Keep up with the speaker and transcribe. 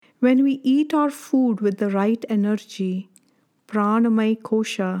When we eat our food with the right energy, Pranamaya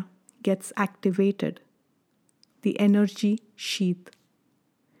Kosha gets activated, the energy sheath.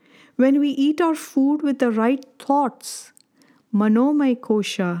 When we eat our food with the right thoughts, Manomaya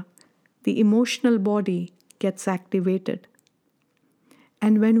Kosha, the emotional body, gets activated.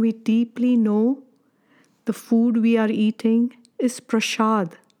 And when we deeply know the food we are eating is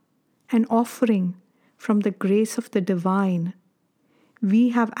prasad, an offering from the grace of the divine, we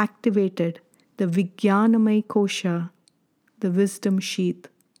have activated the Vijnanamaya Kosha, the wisdom sheath.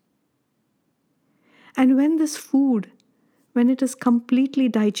 And when this food, when it is completely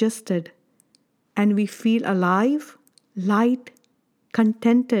digested and we feel alive, light,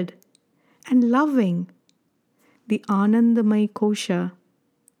 contented, and loving, the Anandamaya Kosha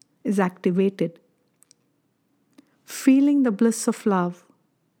is activated, feeling the bliss of love.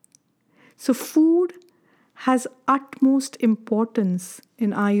 So food has utmost importance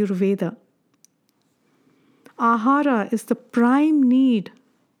in Ayurveda. Ahara is the prime need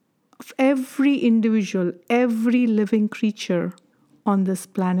of every individual, every living creature on this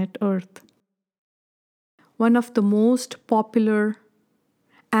planet Earth. One of the most popular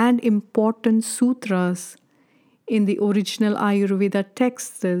and important sutras in the original Ayurveda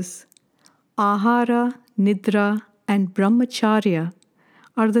texts is Ahara, Nidra, and Brahmacharya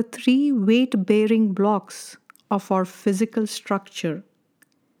are the three weight-bearing blocks of our physical structure,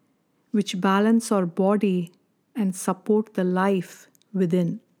 which balance our body and support the life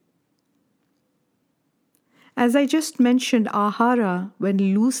within. As I just mentioned, ahara, when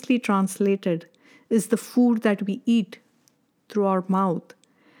loosely translated, is the food that we eat through our mouth.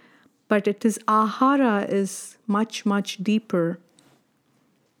 But ahara is much, much deeper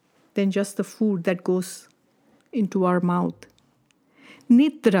than just the food that goes into our mouth.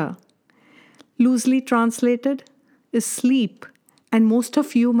 Nidra, loosely translated, is sleep. And most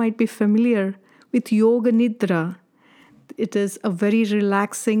of you might be familiar with Yoga Nidra. It is a very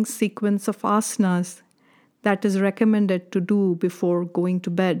relaxing sequence of asanas that is recommended to do before going to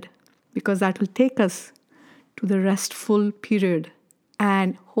bed, because that will take us to the restful period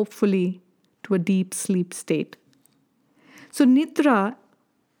and hopefully to a deep sleep state. So Nidra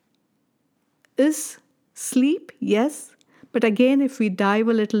is sleep, yes, but again, if we dive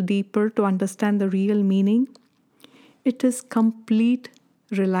a little deeper to understand the real meaning, it is complete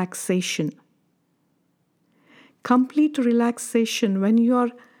relaxation. Complete relaxation when you are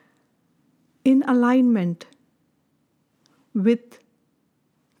in alignment with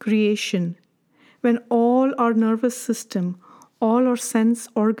creation, when all our nervous system, all our sense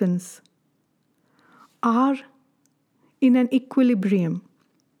organs are in an equilibrium,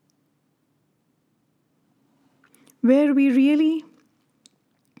 where we really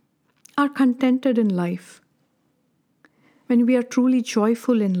are contented in life, when we are truly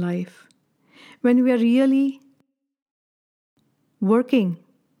joyful in life, when we are really working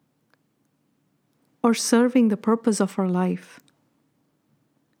or serving the purpose of our life.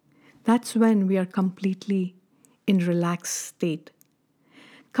 That's when we are completely in relaxed state.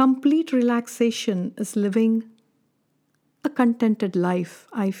 Complete relaxation is living a contented life,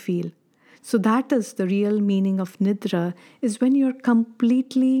 I feel. So that is the real meaning of Nidra, is when you're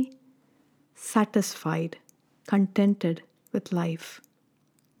completely satisfied, contented with life.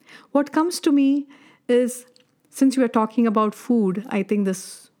 What comes to me is, since we are talking about food, I think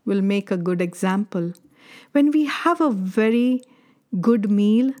this will make a good example. When we have a very good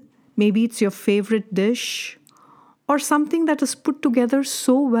meal, maybe it's your favorite dish, or something that is put together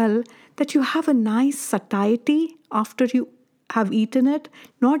so well that you have a nice satiety after you have eaten it,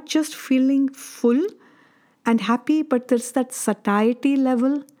 not just feeling full and happy, but there's that satiety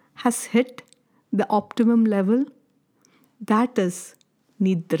level has hit the optimum level. That is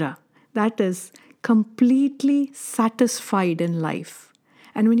Nidra. That is completely satisfied in life.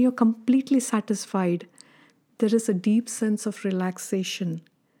 And when you're completely satisfied, there is a deep sense of relaxation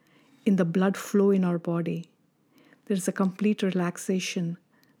in the blood flow in our body. There is a complete relaxation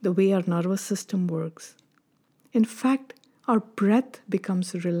the way our nervous system works. In fact, our breath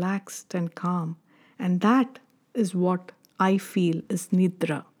becomes relaxed and calm. And that is what I feel is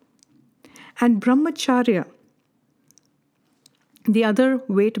Nidra. And Brahmacharya, the other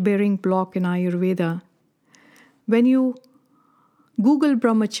weight-bearing block in Ayurveda, when you Google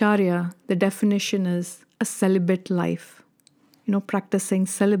Brahmacharya, the definition is a celibate life, practicing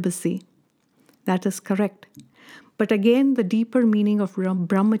celibacy. That is correct. But again, the deeper meaning of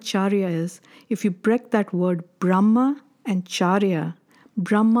Brahmacharya is, if you break that word Brahma and Charya,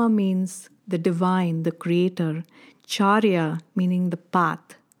 Brahma means the divine, the creator, Charya meaning the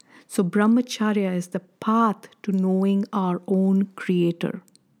path. So Brahmacharya is the path to knowing our own creator.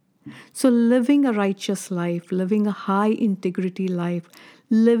 So, living a righteous life, living a high integrity life,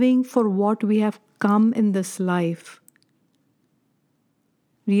 living for what we have come in this life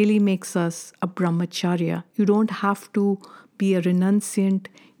really makes us a brahmacharya. You don't have to be a renunciant,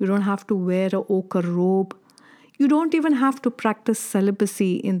 you don't have to wear a ochre robe, you don't even have to practice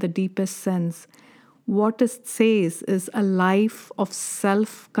celibacy in the deepest sense. What it says is a life of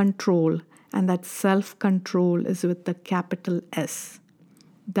self control, and that self control is with the capital S.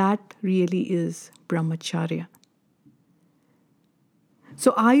 That really is brahmacharya.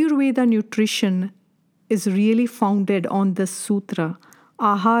 So, Ayurveda nutrition is really founded on this sutra.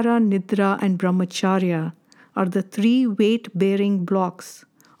 Ahara, Nidra, and Brahmacharya are the three weight bearing blocks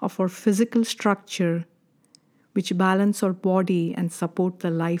of our physical structure which balance our body and support the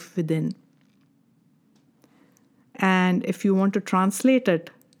life within. And if you want to translate it,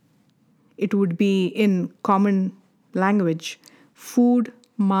 it would be in common language: food,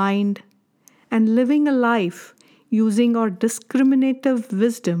 mind, and living a life using our discriminative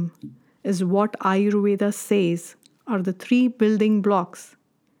wisdom is what Ayurveda says are the three building blocks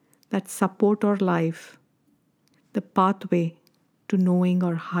that support our life, the pathway to knowing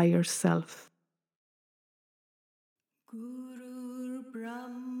our higher self. Guru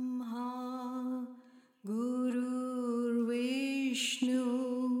Brahma, Guru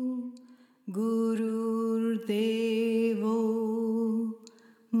Vishnu, Guru Devo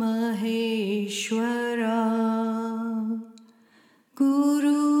Maheshwara,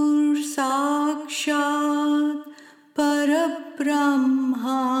 Guru Sakshat Parabrahma,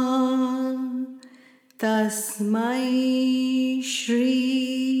 Tasmai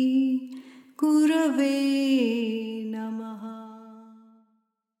Shri Gurave Namaha.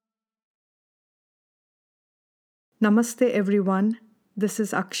 Namaste everyone, this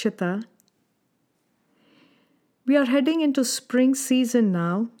is Akshata. We are heading into spring season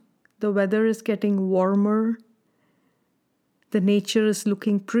now. The weather is getting warmer. The nature is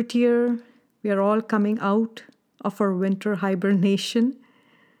looking prettier. We are all coming out of our winter hibernation.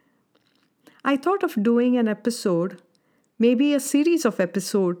 I thought of doing an episode, maybe a series of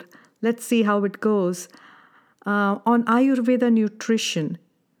episodes, let's see how it goes, on Ayurveda nutrition.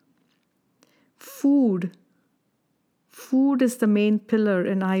 Food is the main pillar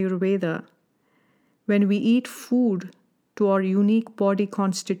in Ayurveda. When we eat food to our unique body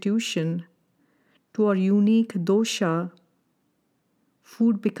constitution, to our unique dosha,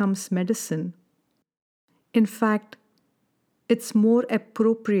 food becomes medicine. In fact, it's more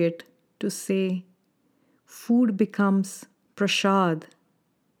appropriate to say food becomes prasad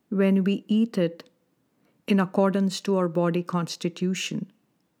when we eat it in accordance to our body constitution.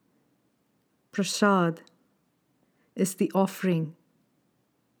 Prasad is the offering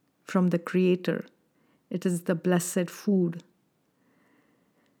from the Creator. It is the blessed food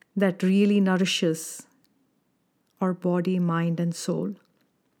that really nourishes our body, mind, and soul.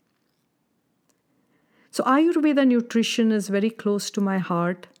 So, Ayurveda nutrition is very close to my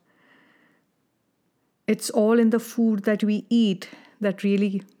heart. It's all in the food that we eat that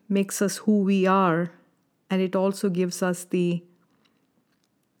really makes us who we are, and it also gives us the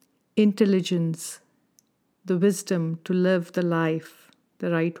intelligence, the wisdom to live the life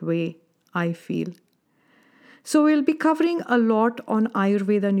the right way, I feel. So, we'll be covering a lot on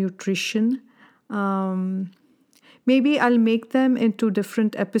Ayurveda nutrition. Maybe I'll make them into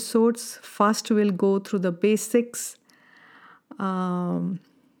different episodes. First, we'll go through the basics on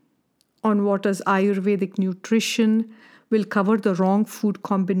what is Ayurvedic nutrition. We'll cover the wrong food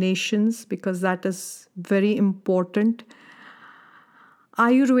combinations because that is very important.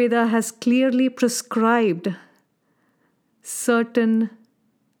 Ayurveda has clearly prescribed certain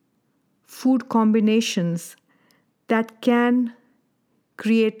food combinations that can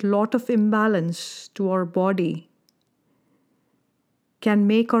create a lot of imbalance to our body, can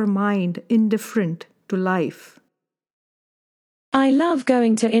make our mind indifferent to life. I love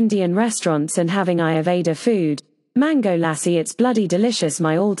going to Indian restaurants and having Ayurveda food. Mango lassi, it's bloody delicious,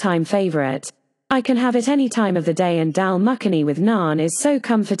 my all-time favorite. I can have it any time of the day, and dal makhani with naan is so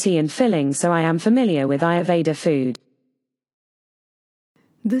comforty and filling, so I am familiar with Ayurveda food.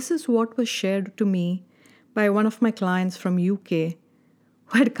 This is what was shared to me by one of my clients from UK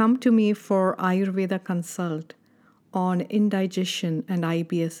who had come to me for Ayurveda consult on indigestion and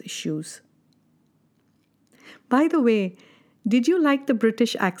IBS issues. By the way, did you like the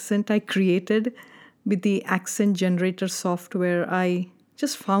British accent I created with the accent generator software I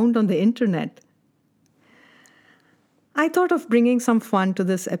just found on the internet? I thought of bringing some fun to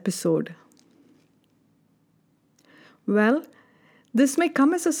this episode. Well, this may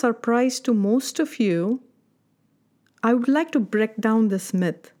come as a surprise to most of you. I would like to break down this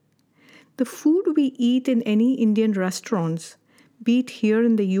myth. The food we eat in any Indian restaurants, be it here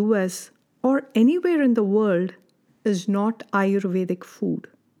in the US or anywhere in the world, is not Ayurvedic food.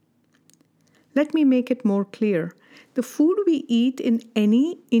 Let me make it more clear. The food we eat in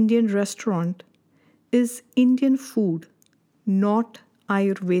any Indian restaurant is Indian food, not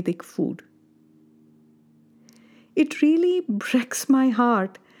Ayurvedic food. It really breaks my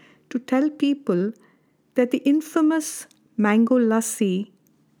heart to tell people that the infamous mango lassi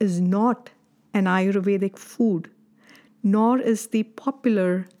is not an Ayurvedic food, nor is the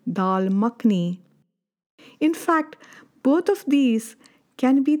popular dal makhni. In fact, both of these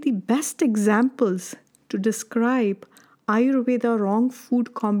can be the best examples to describe Ayurveda wrong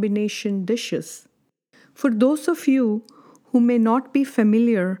food combination dishes. For those of you who may not be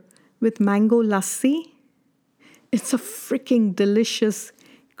familiar with mango lassi, it's a freaking delicious,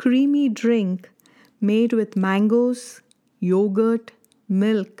 creamy drink made with mangoes, yogurt,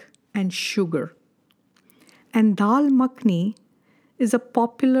 milk, and sugar. And dal makhni is a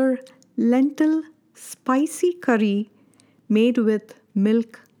popular lentil spicy curry made with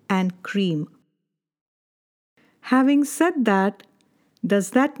milk and cream. Having said that,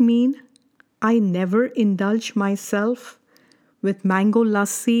 does that mean I never indulge myself with mango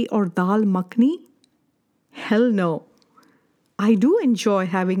lassi or dal makhni? Hell no. I do enjoy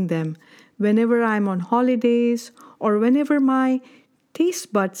having them whenever I'm on holidays or whenever my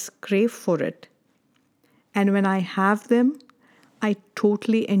taste buds crave for it. And when I have them, I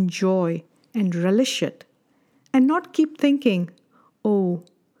totally enjoy and relish it and not keep thinking, oh,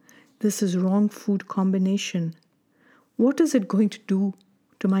 this is wrong food combination. What is it going to do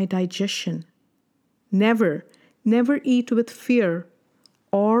to my digestion? Never, never eat with fear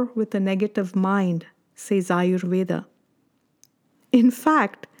or with a negative mind, says Ayurveda. In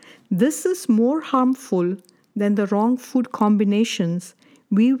fact, this is more harmful than the wrong food combinations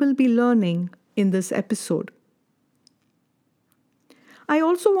we will be learning in this episode. I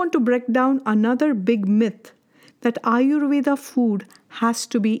also want to break down another big myth that Ayurveda food has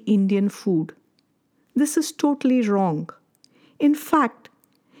to be Indian food. This is totally wrong. In fact,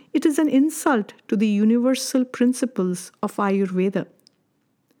 it is an insult to the universal principles of Ayurveda.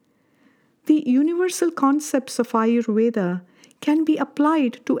 The universal concepts of Ayurveda can be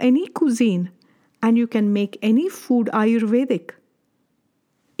applied to any cuisine, and you can make any food Ayurvedic.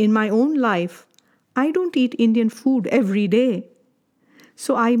 In my own life, I don't eat Indian food every day.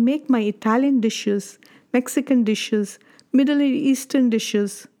 So I make my Italian dishes, Mexican dishes, Middle Eastern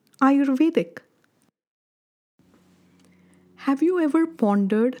dishes Ayurvedic. Have you ever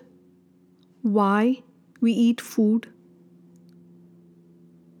pondered why we eat food?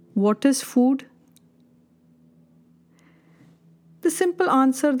 What is food? The simple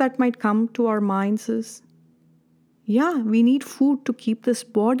answer that might come to our minds is, yeah, we need food to keep this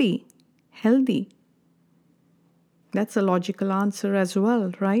body healthy. That's a logical answer as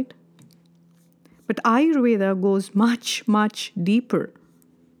well, right? But Ayurveda goes much, much deeper.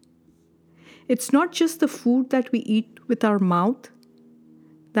 It's not just the food that we eat with our mouth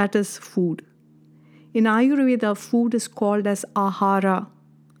that is food. In Ayurveda, food is called as ahara.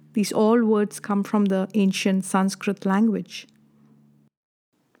 These all words come from the ancient Sanskrit language.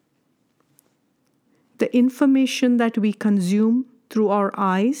 The information that we consume through our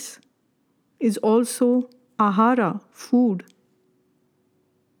eyes is also ahara, food.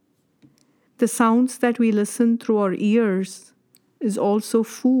 The sounds that we listen through our ears is also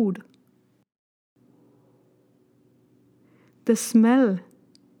food. The smell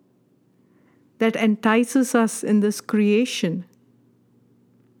that entices us in this creation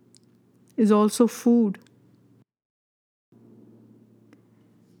is also food.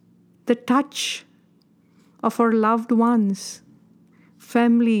 The touch of our loved ones,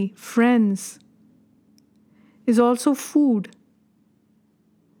 family, friends, is also food.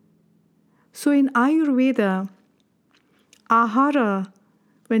 So in Ayurveda, ahara,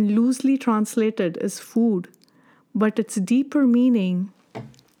 when loosely translated, is food, but its deeper meaning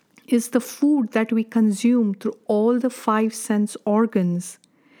is the food that we consume through all the 5 sense organs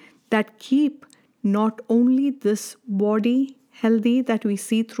that keep not only this body healthy that we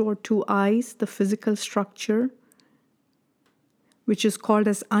see through our 2 eyes, the physical structure, which is called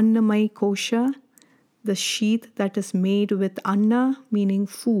as Annamaya Kosha, the sheath that is made with anna, meaning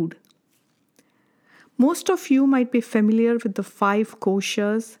food. Most of you might be familiar with the 5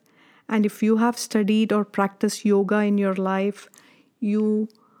 koshas, and if you have studied or practiced yoga in your life, you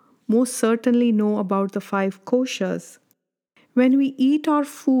most certainly know about the 5 koshas. When we eat our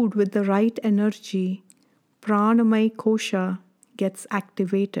food with the right energy, Pranamaya Kosha gets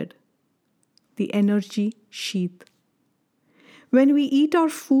activated, the energy sheath. When we eat our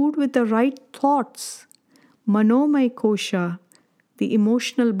food with the right thoughts, Manomaya Kosha, the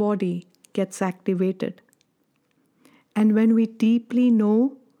emotional body, gets activated. And when we deeply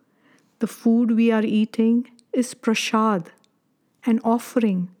know the food we are eating is prasad, an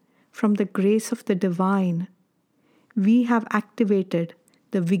offering from the grace of the divine, we have activated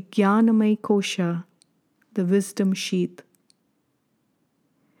the Vijnanamaya Kosha, the wisdom sheath.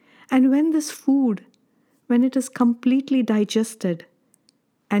 And when this food, when it is completely digested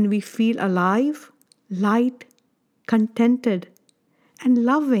and we feel alive, light, contented, and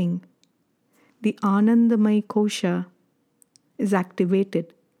loving, the Anandamaya Kosha is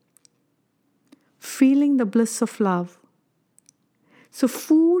activated, feeling the bliss of love. So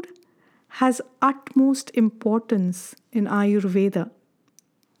food has utmost importance in Ayurveda.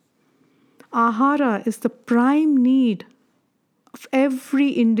 Ahara is the prime need of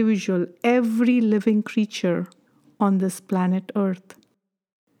every individual, every living creature on this planet Earth.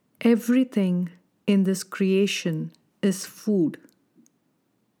 Everything in this creation is food.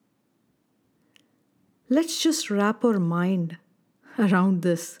 Let's just wrap our mind around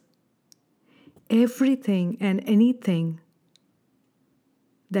this. Everything and anything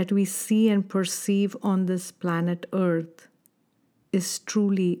that we see and perceive on this planet Earth is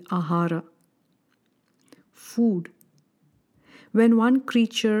truly ahara, food. When one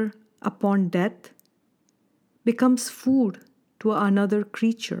creature upon death becomes food to another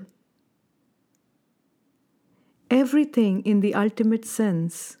creature, everything in the ultimate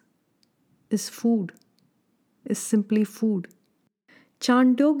sense is food, is simply food.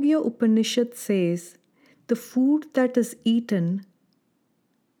 Chandogya Upanishad says the food that is eaten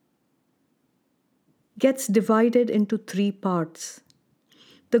gets divided into 3 parts.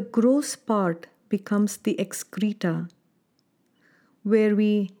 The gross part becomes the excreta, where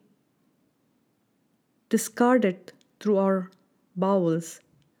we discard it through our bowels,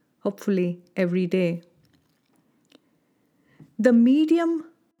 hopefully every day. The medium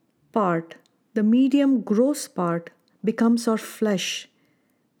part, the medium gross part, becomes our flesh.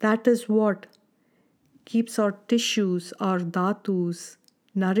 That is what keeps our tissues, our dhatus,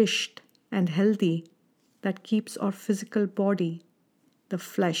 nourished and healthy. That keeps our physical body, the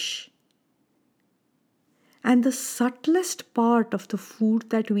flesh. And the subtlest part of the food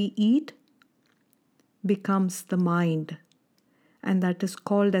that we eat becomes the mind, and that is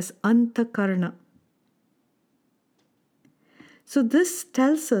called as antakarna. So this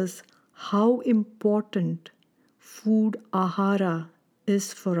tells us how important food ahara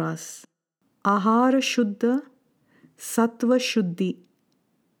is for us. Ahara shuddha, sattva shuddhi.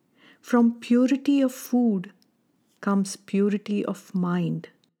 From purity of food comes purity of mind.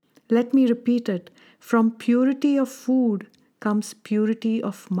 Let me repeat it. From purity of food comes purity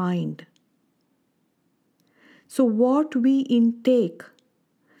of mind. So what we intake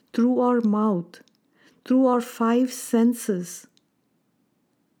through our mouth, through our 5 senses,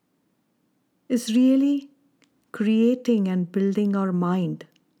 is really creating and building our mind.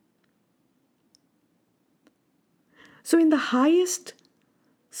 So in the highest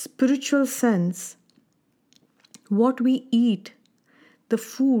spiritual sense, what we eat, the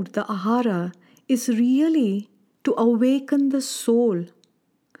food, the ahara, is really to awaken the soul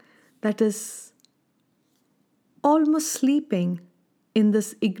that is almost sleeping in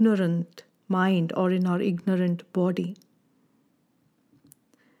this ignorant mind or in our ignorant body.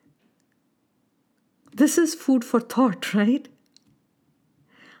 This is food for thought, right?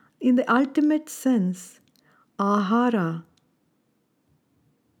 In the ultimate sense, ahara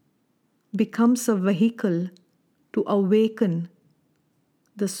becomes a vehicle to awaken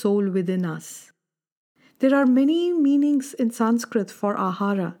the soul within us. There are many meanings in Sanskrit for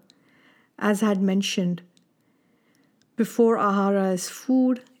ahara, as I had mentioned. Before, ahara is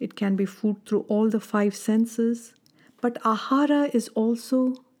food. It can be food through all the 5 senses. But ahara is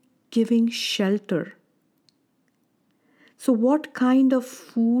also giving shelter. So what kind of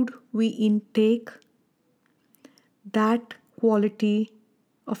food we intake, that quality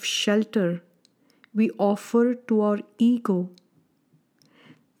of shelter we offer to our ego,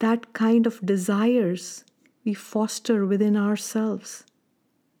 that kind of desires we foster within ourselves,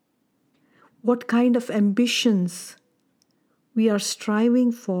 what kind of ambitions we are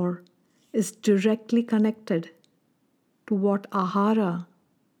striving for is directly connected to what ahara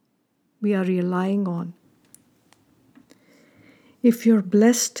we are relying on. If you're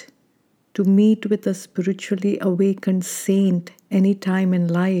blessed to meet with a spiritually awakened saint any time in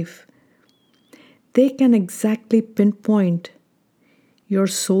life, they can exactly pinpoint your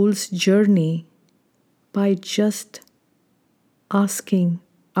soul's journey by just asking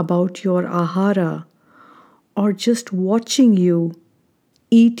about your ahara or just watching you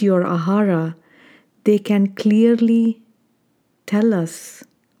eat your ahara, they can clearly tell us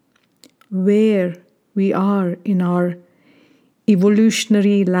where we are in our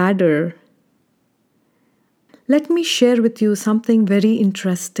evolutionary ladder. Let me share with you something very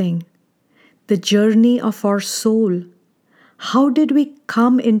interesting. The journey of our soul. How did we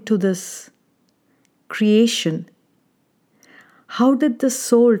come into this creation? How did the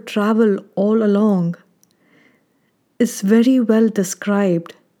soul travel all along? Is very well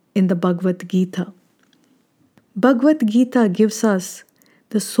described in the Bhagavad Gita. Bhagavad Gita gives us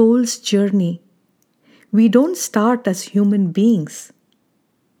the soul's journey. We don't start as human beings.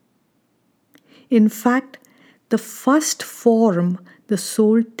 In fact, the first form the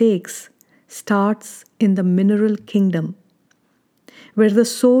soul takes starts in the mineral kingdom, where the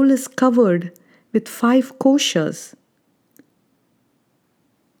soul is covered with 5 koshas.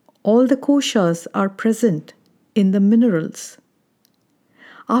 All the koshas are present in the minerals.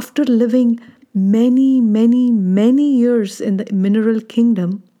 After living many years in the mineral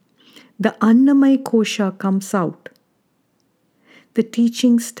kingdom, the Annamaya kosha comes out. The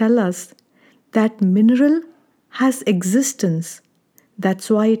teachings tell us that mineral has existence. That's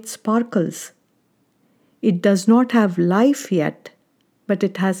why it sparkles. It does not have life yet, but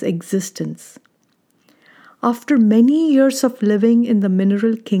it has existence. After many years of living in the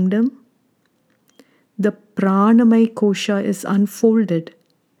mineral kingdom, the Pranamaya kosha is unfolded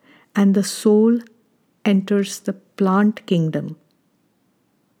and the soul enters the plant kingdom.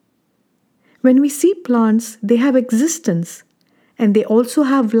 When we see plants, they have existence and they also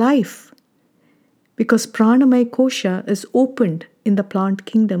have life because Pranamaya kosha is opened in the plant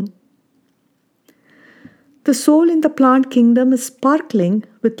kingdom. The soul in the plant kingdom is sparkling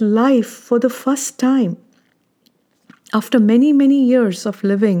with life for the first time. After many years of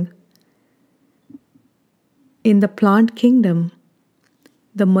living in the plant kingdom,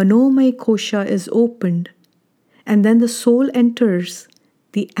 the Manomaya kosha is opened and then the soul enters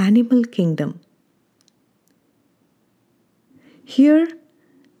the animal kingdom. Here,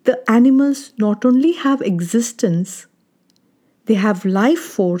 the animals not only have existence, they have life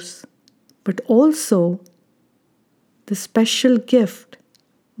force, but also the special gift,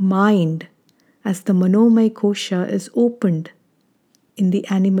 mind, as the Manomaya kosha is opened in the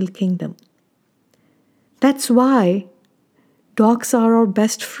animal kingdom. That's why dogs are our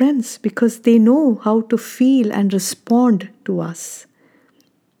best friends, because they know how to feel and respond to us.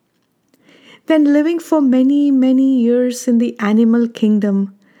 Then living for many years in the animal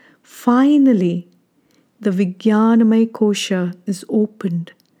kingdom, finally the Vijnanamaya kosha is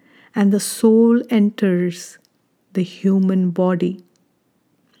opened and the soul enters the human body.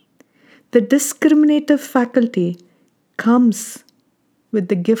 The discriminative faculty comes with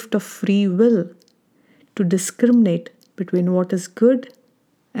the gift of free will to discriminate between what is good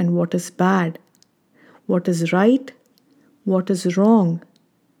and what is bad, what is right, what is wrong.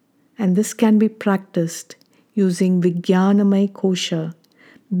 And this can be practiced using Vijnanamaya kosha,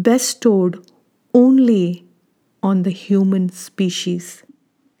 bestowed only on the human species.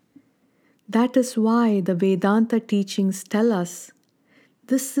 That is why the Vedanta teachings tell us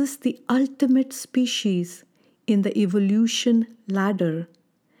this is the ultimate species in the evolution ladder,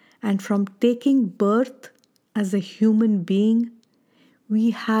 and from taking birth as a human being,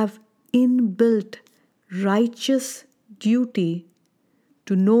 we have inbuilt righteous duty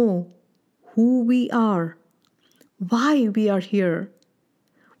to know who we are, why we are here,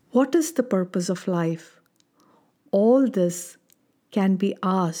 what is the purpose of life. All this can be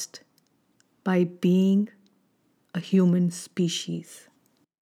asked by being a human species.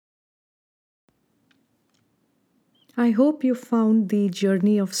 I hope you found the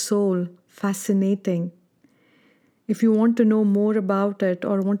journey of soul fascinating. If you want to know more about it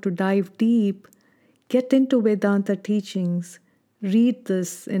or want to dive deep, get into Vedanta teachings. Read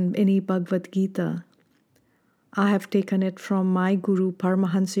this in any Bhagavad Gita. I have taken it from my guru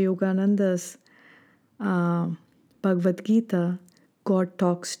Paramahansa Yogananda's Bhagavad Gita, God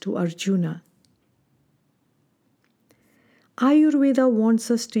Talks to Arjuna. Ayurveda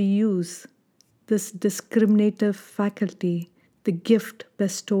wants us to use this discriminative faculty, the gift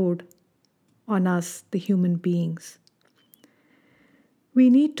bestowed on us, the human beings. We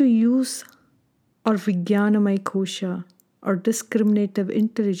need to use our Vijnanamaya kosha, our discriminative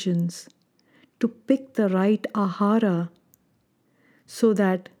intelligence, to pick the right ahara so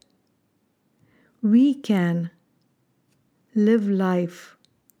that we can live life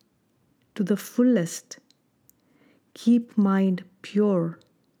to the fullest, keep mind pure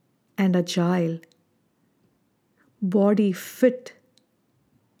and agile, body fit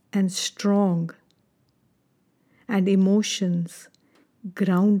and strong, and emotions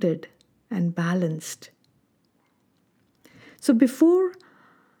grounded and balanced. So before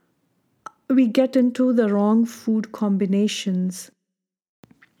we get into the wrong food combinations,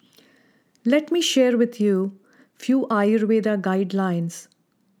 let me share with you few Ayurveda guidelines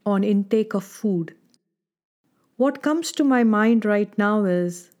on intake of food. What comes to my mind right now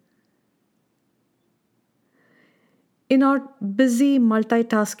is, in our busy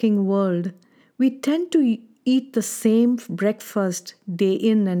multitasking world, we tend to eat the same breakfast day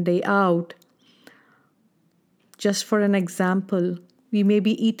in and day out. Just for an example, we may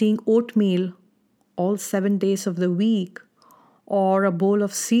be eating oatmeal all 7 days of the week or a bowl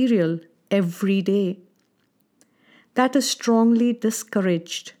of cereal every day. That is strongly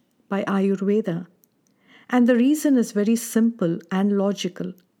discouraged by Ayurveda. And the reason is very simple and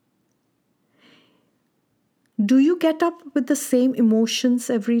logical. Do you get up with the same emotions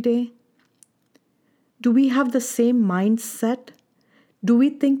every day? Do we have the same mindset? Do we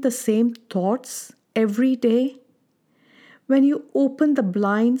think the same thoughts every day? When you open the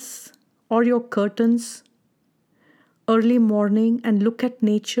blinds or your curtains early morning and look at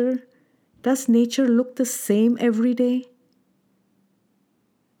nature, does nature look the same every day?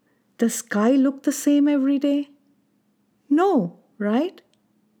 Does sky look the same every day? No, right?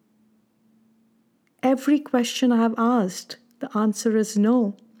 Every question I have asked, the answer is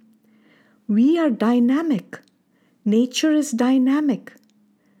no. We are dynamic. Nature is dynamic.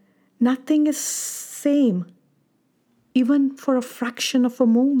 Nothing is same, even for a fraction of a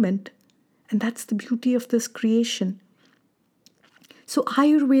moment. And that's the beauty of this creation. So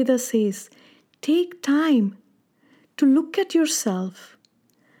Ayurveda says, take time to look at yourself.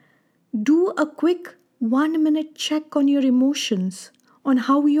 Do a quick 1-minute check on your emotions, on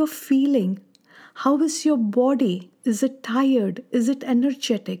how you're feeling. How is your body? Is it tired? Is it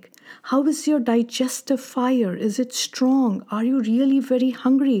energetic? How is your digestive fire? Is it strong? Are you really very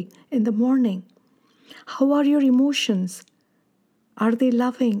hungry in the morning? How are your emotions? Are they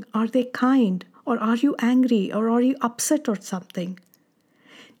loving? Are they kind? Or are you angry? Or are you upset or something?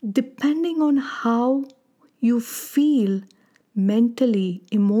 Depending on how you feel mentally,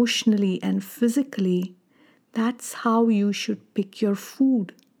 emotionally, and physically, that's how you should pick your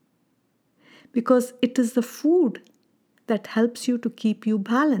food. Because it is the food that helps you to keep you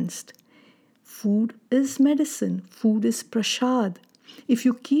balanced. Food is medicine. Food is prasad. If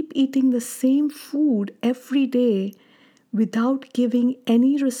you keep eating the same food every day without giving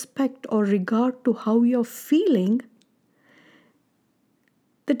any respect or regard to how you're feeling,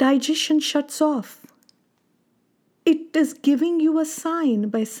 the digestion shuts off. It is giving you a sign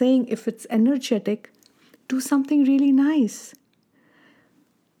by saying, if it's energetic, do something really nice.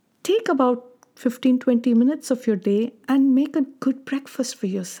 Take about 15-20 minutes of your day and make a good breakfast for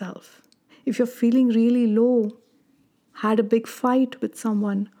yourself. If you're feeling really low, had a big fight with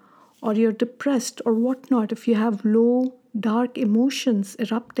someone, or you're depressed or whatnot, if you have low, dark emotions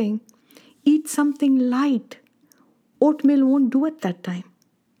erupting, eat something light. Oatmeal won't do it that time.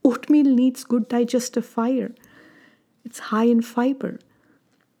 Oatmeal needs good digestive fire. It's high in fiber.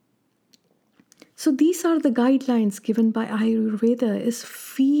 So these are the guidelines given by Ayurveda is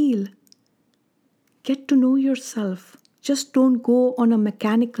feel. Get to know yourself. Just don't go on a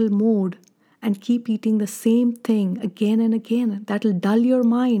mechanical mode and keep eating the same thing again and again. That'll dull your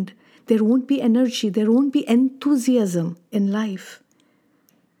mind. There won't be energy. There won't be enthusiasm in life.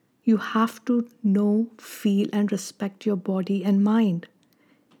 You have to know, feel, and respect your body and mind.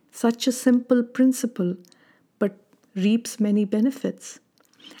 Such a simple principle, but reaps many benefits.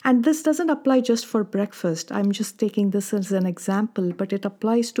 And this doesn't apply just for breakfast. I'm just taking this as an example, but it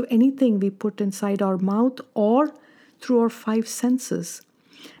applies to anything we put inside our mouth or through our 5 senses.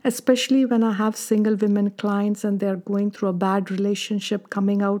 Especially when I have single women clients and they're going through a bad relationship,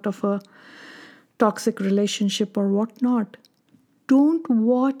 coming out of a toxic relationship or whatnot. Don't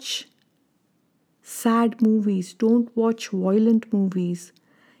watch sad movies. Don't watch violent movies.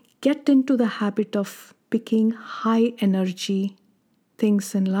 Get into the habit of picking high energy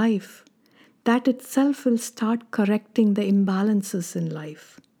things in life. That itself will start correcting the imbalances in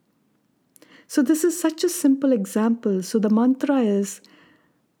life. So this is such a simple example. So the mantra is,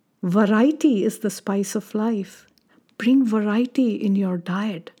 variety is the spice of life. Bring variety in your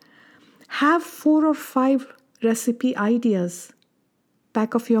diet. Have 4 or 5 recipe ideas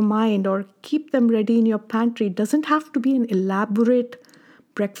back of your mind or keep them ready in your pantry. It doesn't have to be an elaborate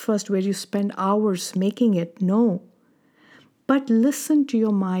breakfast where you spend hours making it. No. But listen to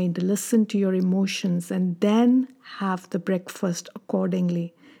your mind, listen to your emotions, and then have the breakfast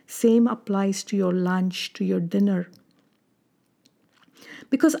accordingly. Same applies to your lunch, to your dinner.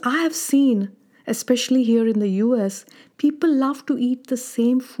 Because I have seen, especially here in the US, people love to eat the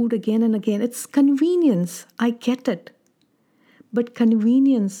same food again and again. It's convenience. I get it. But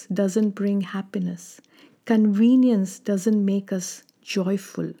convenience doesn't bring happiness. Convenience doesn't make us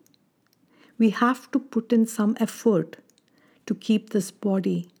joyful. We have to put in some effort to keep this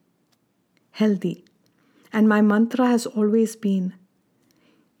body healthy. And my mantra has always been,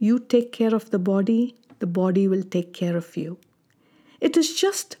 you take care of the body will take care of you. It is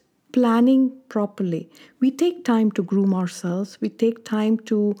just planning properly. We take time to groom ourselves. We take time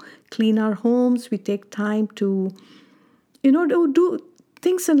to clean our homes. We take time to, do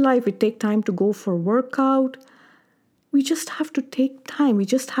things in life. We take time to go for workout. We just have to take time. We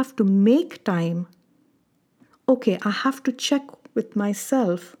just have to make time. Okay, I have to check with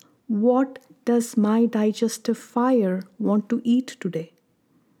myself, what does my digestive fire want to eat today?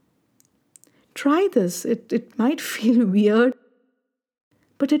 Try this. It might feel weird,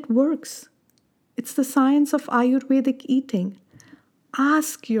 but it works. It's the science of Ayurvedic eating.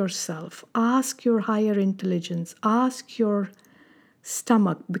 Ask yourself, ask your higher intelligence, ask your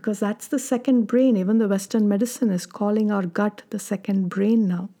stomach, because that's the second brain. Even the Western medicine is calling our gut the second brain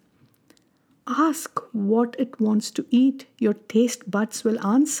now. Ask what it wants to eat. Your taste buds will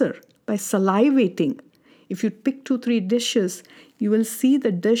answer by salivating. If you pick 2-3 dishes, you will see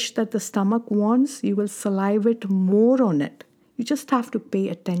the dish that the stomach wants. You will salivate more on it. You just have to pay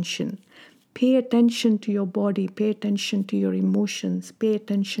attention. Pay attention to your body. Pay attention to your emotions. Pay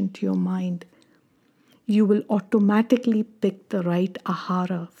attention to your mind. You will automatically pick the right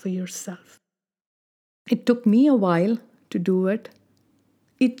ahara for yourself. It took me a while to do it.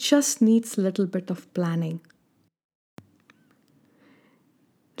 It just needs a little bit of planning.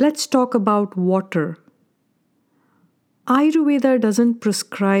 Let's talk about water. Ayurveda doesn't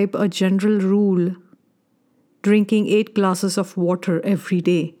prescribe a general rule, drinking 8 glasses of water every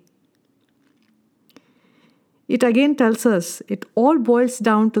day. It again tells us it all boils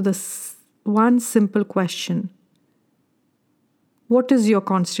down to this one simple question. What is your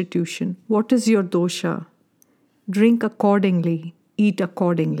constitution? What is your dosha? Drink accordingly, eat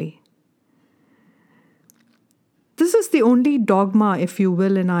accordingly. This is the only dogma, if you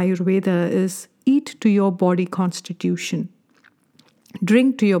will, in Ayurveda is eat to your body constitution.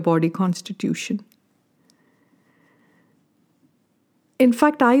 Drink to your body constitution. In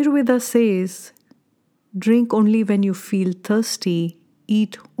fact, Ayurveda says, drink only when you feel thirsty,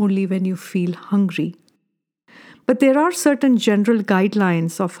 eat only when you feel hungry. But there are certain general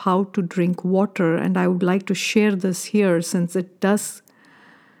guidelines of how to drink water, and I would like to share this here since it does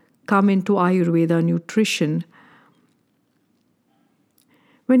come into Ayurveda nutrition.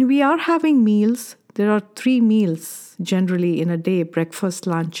 When we are having meals, there are 3 meals generally in a day: breakfast,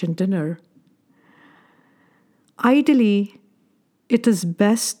 lunch, and dinner. Ideally, it is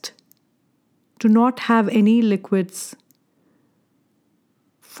best to not have any liquids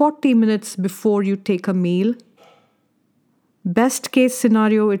 40 minutes before you take a meal. Best case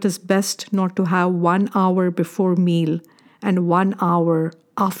scenario, it is best not to have 1 hour before meal and 1 hour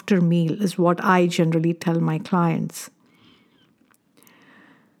after meal is what I generally tell my clients.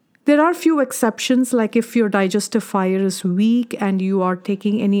 There are few exceptions, like if your digestive fire is weak and you are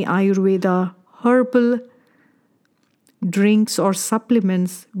taking any Ayurveda herbal drinks or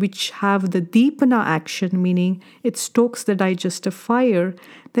supplements which have the Deepana action, meaning it stokes the digestive fire,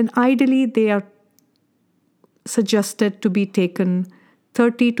 then ideally they are suggested to be taken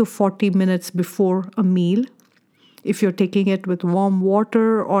 30 to 40 minutes before a meal. If you're taking it with warm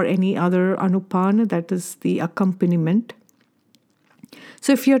water or any other Anupan, that is the accompaniment.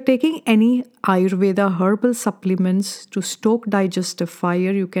 So if you're taking any Ayurveda herbal supplements to stoke digestive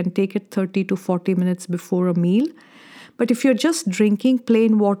fire, you can take it 30 to 40 minutes before a meal. But if you're just drinking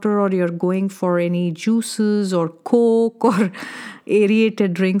plain water or you're going for any juices or Coke or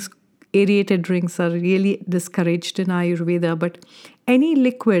aerated drinks are really discouraged in Ayurveda. But any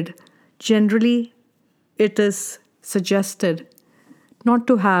liquid, generally it is suggested not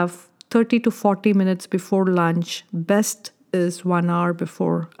to have 30 to 40 minutes before lunch. Best is 1 hour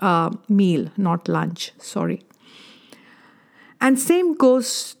before meal, not lunch, sorry. And same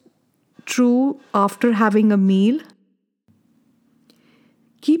goes true after having a meal.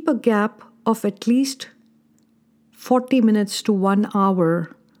 Keep a gap of at least 40 minutes to 1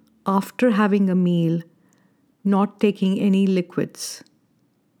 hour after having a meal, not taking any liquids.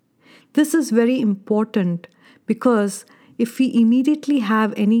 This is very important because if we immediately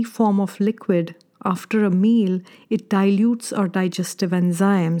have any form of liquid after a meal, it dilutes our digestive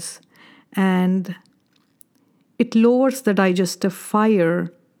enzymes and it lowers the digestive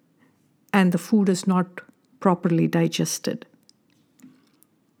fire and the food is not properly digested.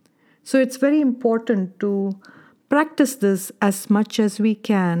 So it's very important to practice this as much as we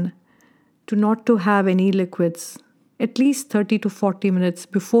can, to not to have any liquids at least 30 to 40 minutes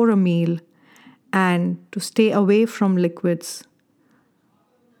before a meal, and to stay away from liquids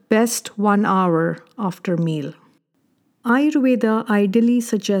best 1 hour after meal. Ayurveda ideally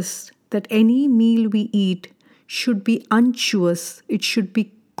suggests that any meal we eat should be unctuous, it should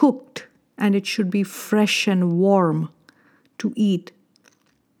be cooked, and it should be fresh and warm to eat.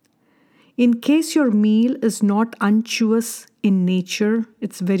 In case your meal is not unctuous in nature,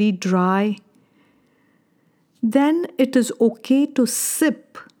 it's very dry, then it is okay to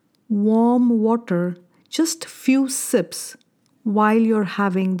sip warm water, just few sips, while you're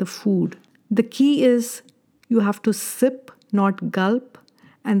having the food. The key is you have to sip, not gulp,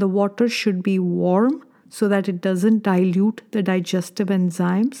 and the water should be warm so that it doesn't dilute the digestive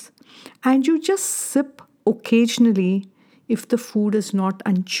enzymes. And you just sip occasionally if the food is not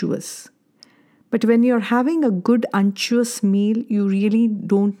unctuous. But when you're having a good unctuous meal, you really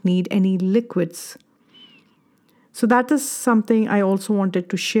don't need any liquids. So that is something I also wanted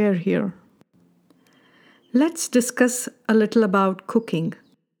to share here. Let's discuss a little about cooking.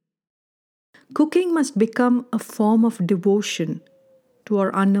 Cooking must become a form of devotion to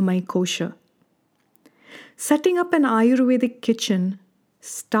our Annamaya Kosha. Setting up an Ayurvedic kitchen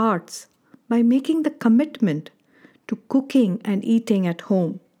starts by making the commitment to cooking and eating at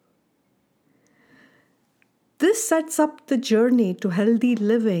home. This sets up the journey to healthy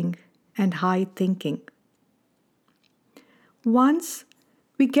living and high thinking. Once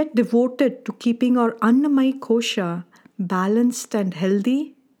we get devoted to keeping our Annamaya Kosha balanced and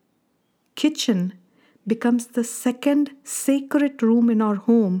healthy, kitchen becomes the second sacred room in our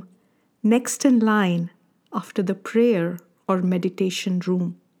home, next in line after the prayer or meditation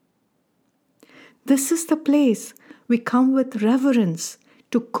room. This is the place we come with reverence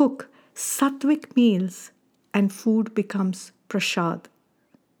to cook sattvic meals, and food becomes prasad.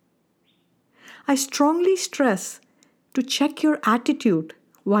 I strongly stress to check your attitude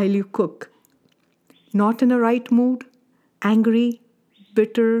while you cook. Not in a right mood, angry,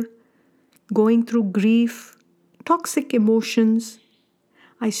 bitter, going through grief, toxic emotions.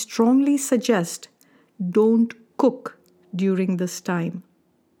 I strongly suggest don't cook during this time.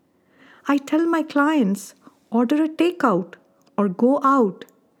 I tell my clients, order a takeout or go out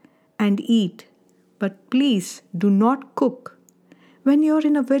and eat, but please do not cook when you're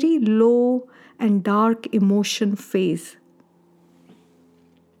in a very low and dark emotion phase.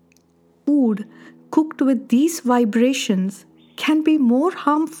 Food cooked with these vibrations can be more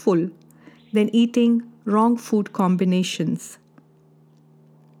harmful than eating wrong food combinations.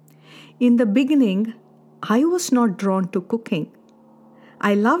 In the beginning, I was not drawn to cooking.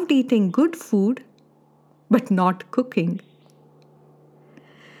 I loved eating good food, but not cooking.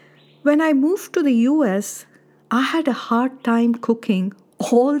 When I moved to the US, I had a hard time cooking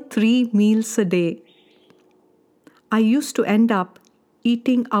all 3 meals a day. I used to end up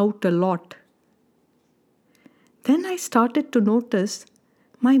eating out a lot. Then I started to notice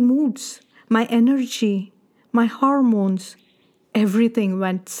my moods, my energy, my hormones, everything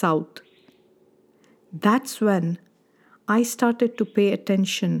went south. That's when I started to pay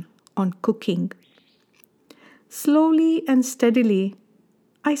attention on cooking. Slowly and steadily,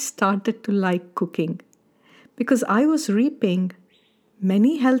 I started to like cooking because I was reaping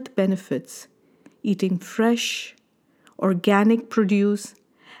many health benefits, eating fresh, organic produce,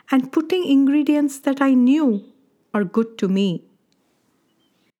 and putting ingredients that I knew are good to me.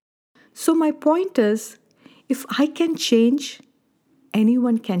 So, my point is, if I can change,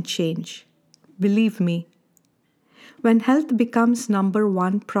 anyone can change. Believe me. When health becomes number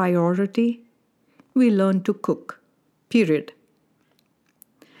one priority, we learn to cook. Period.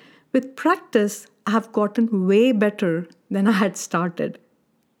 With practice, I have gotten way better than I had started.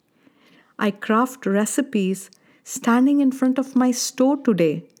 I craft recipes standing in front of my stove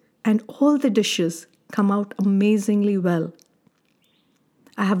today, and all the dishes come out amazingly well.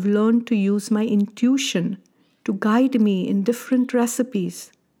 I have learned to use my intuition to guide me in different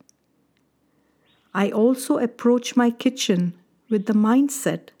recipes. I also approach my kitchen with the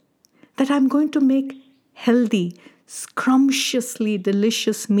mindset that I'm going to make healthy, scrumptiously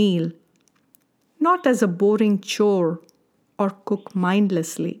delicious meal, not as a boring chore or cook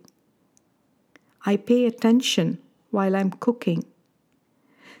mindlessly. I pay attention while I'm cooking.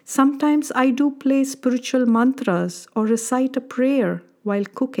 Sometimes I do play spiritual mantras or recite a prayer while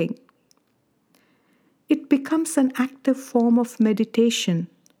cooking. It becomes an active form of meditation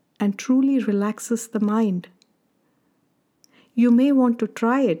and truly relaxes the mind. You may want to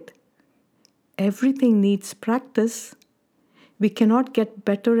try it. Everything needs practice. We cannot get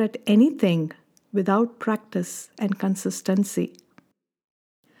better at anything without practice and consistency.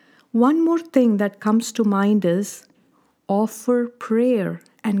 One more thing that comes to mind is offer prayer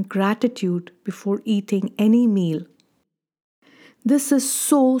and gratitude before eating any meal. This is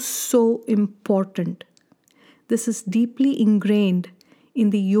so important. This is deeply ingrained in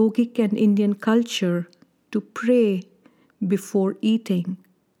the yogic and Indian culture to pray before eating.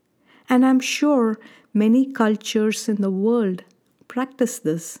 And I'm sure many cultures in the world practice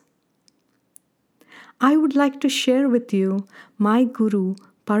this. I would like to share with you my Guru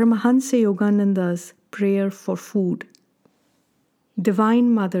Paramahansa Yogananda's prayer for food.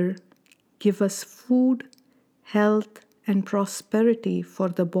 Divine Mother, give us food, health, and prosperity for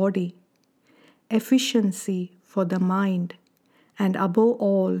the body, efficiency for the mind, and above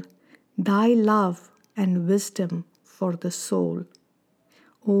all, thy love and wisdom for the soul.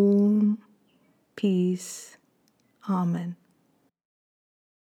 Om, peace, Amen.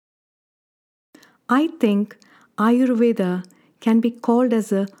 I think Ayurveda can be called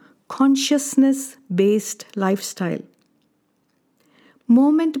as a consciousness-based lifestyle.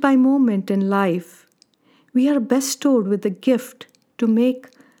 Moment by moment in life, we are bestowed with the gift to make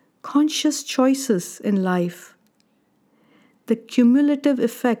conscious choices in life. The cumulative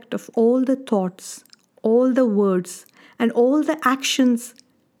effect of all the thoughts, all the words, and all the actions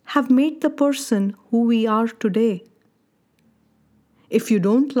have made the person who we are today. If you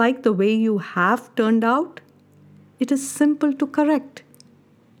don't like the way you have turned out, it is simple to correct.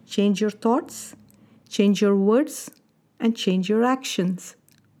 Change your thoughts, change your words, and change your actions.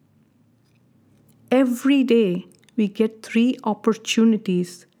 Every day, we get 3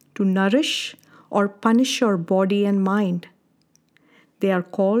 opportunities to nourish or punish our body and mind. They are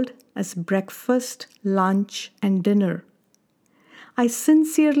called as breakfast, lunch, and dinner. I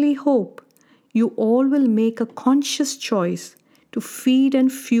sincerely hope you all will make a conscious choice to feed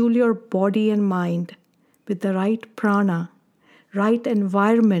and fuel your body and mind with the right prana, right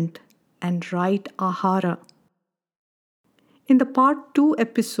environment, and right ahara. In the part 2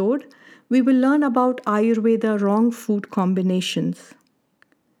 episode, we will learn about Ayurveda wrong food combinations.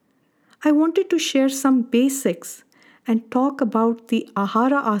 I wanted to share some basics and talk about the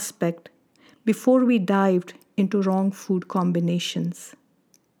ahara aspect before we dived into wrong food combinations.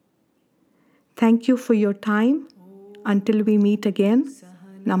 Thank you for your time. Until we meet again,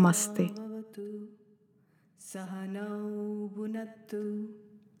 Namaste. Sahanau Bhunattu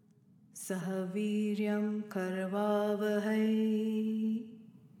Sahaviryam Karvavahai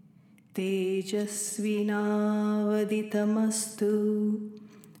Tejasvinavaditamastu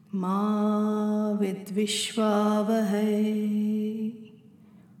Ma Vidvishvavahai.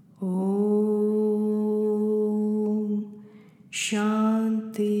 Om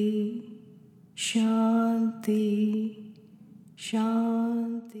Shanti Shanti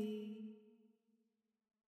Shanti.